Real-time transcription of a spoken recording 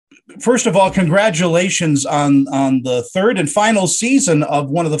First of all, congratulations on the third and final season of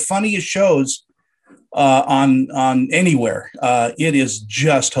one of the funniest shows on anywhere. It is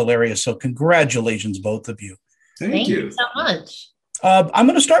just hilarious. So congratulations, both of you. Thank you so much. I'm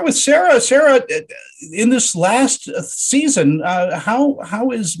going to start with Sarah. Sarah, in this last season,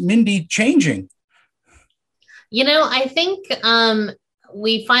 how is Mindy changing? I think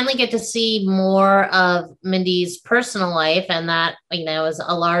we finally get to see more of Mindy's personal life, and that, is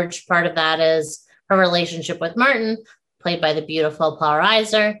a large part of that is her relationship with Martin, played by the beautiful Paul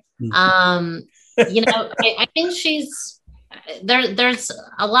Reiser. I think there's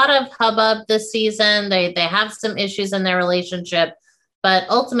a lot of hubbub this season. They have some issues in their relationship, but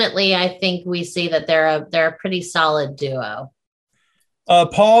ultimately, I think we see that they're a pretty solid duo.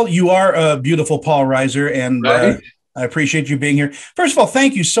 Paul, you are a beautiful Paul Reiser, and right. I appreciate you being here. First of all,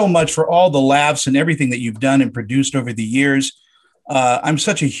 thank you so much for all the laughs and everything that you've done and produced over the years. I'm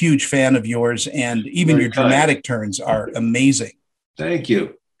such a huge fan of yours, and even your dramatic turns are amazing. Thank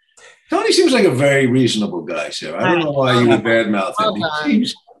you. Tony seems like a very reasonable guy, Sarah. I don't know why you would badmouth him. He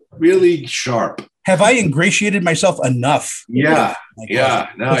seems really sharp. Have I ingratiated myself enough? Yeah.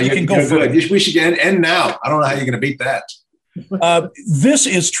 No, you can go good. We should end now. I don't know how you're going to beat that. This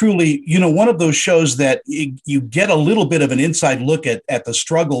is truly, one of those shows that you get a little bit of an inside look at the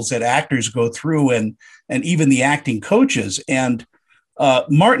struggles that actors go through and even the acting coaches. And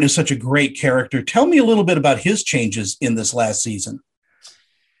Martin is such a great character. Tell me a little bit about his changes in this last season.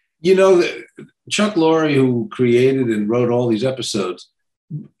 Chuck Lorre, who created and wrote all these episodes,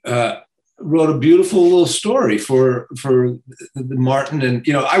 wrote a beautiful little story for Martin. And,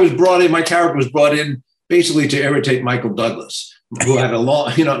 my character was brought in basically to irritate Michael Douglas, who had a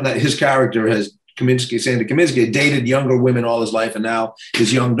long, his character has Sandy Kominsky had dated younger women all his life. And now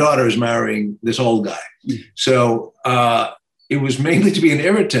his young daughter is marrying this old guy. So it was mainly to be an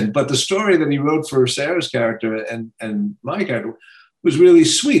irritant, but the story that he wrote for Sarah's character and my character was really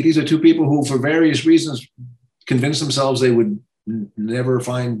sweet. These are two people who, for various reasons, convinced themselves they would never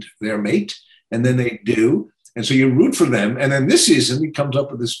find their mate, and then they do. And so you root for them. And then this season, he comes up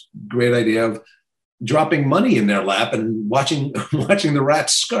with this great idea of dropping money in their lap and watching the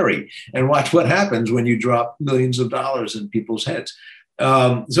rats scurry and watch what happens when you drop millions of dollars in people's heads.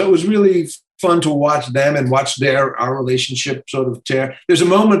 So it was really fun to watch them and watch our relationship sort of tear. There's a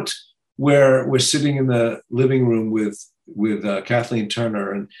moment where we're sitting in the living room with Kathleen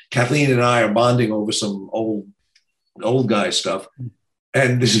Turner, and Kathleen and I are bonding over some old guy stuff.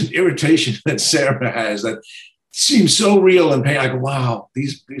 And there's an irritation that Sarah has that seems so real and pain. I go, wow,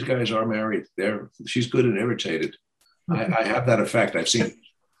 these guys are married. She's good and irritated. I have that effect. I've seen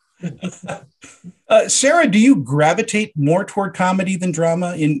it. Sarah, do you gravitate more toward comedy than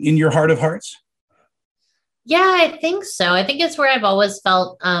drama in your heart of hearts? Yeah, I think so. I think it's where I've always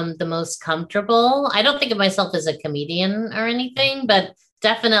felt the most comfortable. I don't think of myself as a comedian or anything, but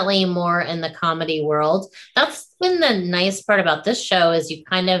definitely more in the comedy world. That's been the nice part about this show is you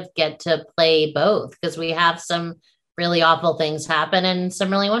kind of get to play both because we have some really awful things happen and some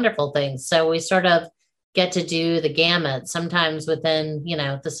really wonderful things. So we sort of get to do the gamut sometimes within,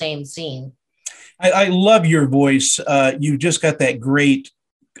 the same scene. I love your voice. You just got that great,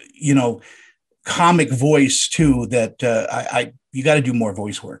 comic voice too, that you got to do more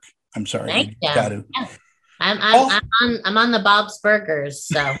voice work. I'm sorry. Thank you. Got to. Yeah. I'm on the Bob's Burgers,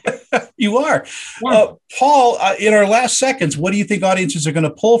 so. You are. Yeah. Paul, in our last seconds, what do you think audiences are going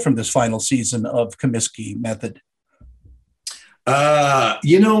to pull from this final season of Kominsky Method?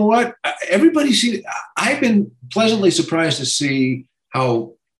 You know what? I've been pleasantly surprised to see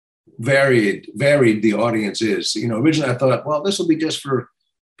how varied the audience is. Originally I thought, well, this will be just for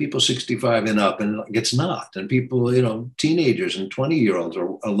people 65 and up, and it's not. And people, teenagers and 20-year-olds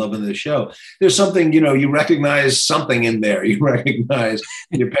are loving the show. There's something, you recognize something in there. You recognize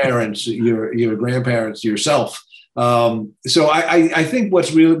your parents, your grandparents, yourself. So I think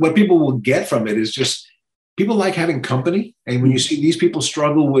what people will get from it is just people like having company. And when you see these people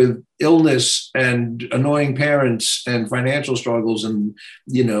struggle with illness and annoying parents and financial struggles and,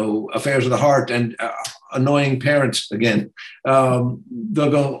 affairs of the heart and annoying parents again, they'll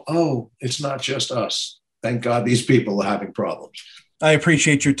go, oh, it's not just us. Thank God these people are having problems. I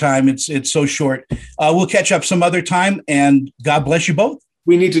appreciate your time. It's so short. We'll catch up some other time, and God bless you both.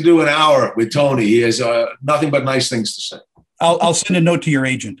 We need to do an hour with Tony. He has nothing but nice things to say. I'll send a note to your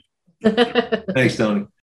agent. Thanks, Tony.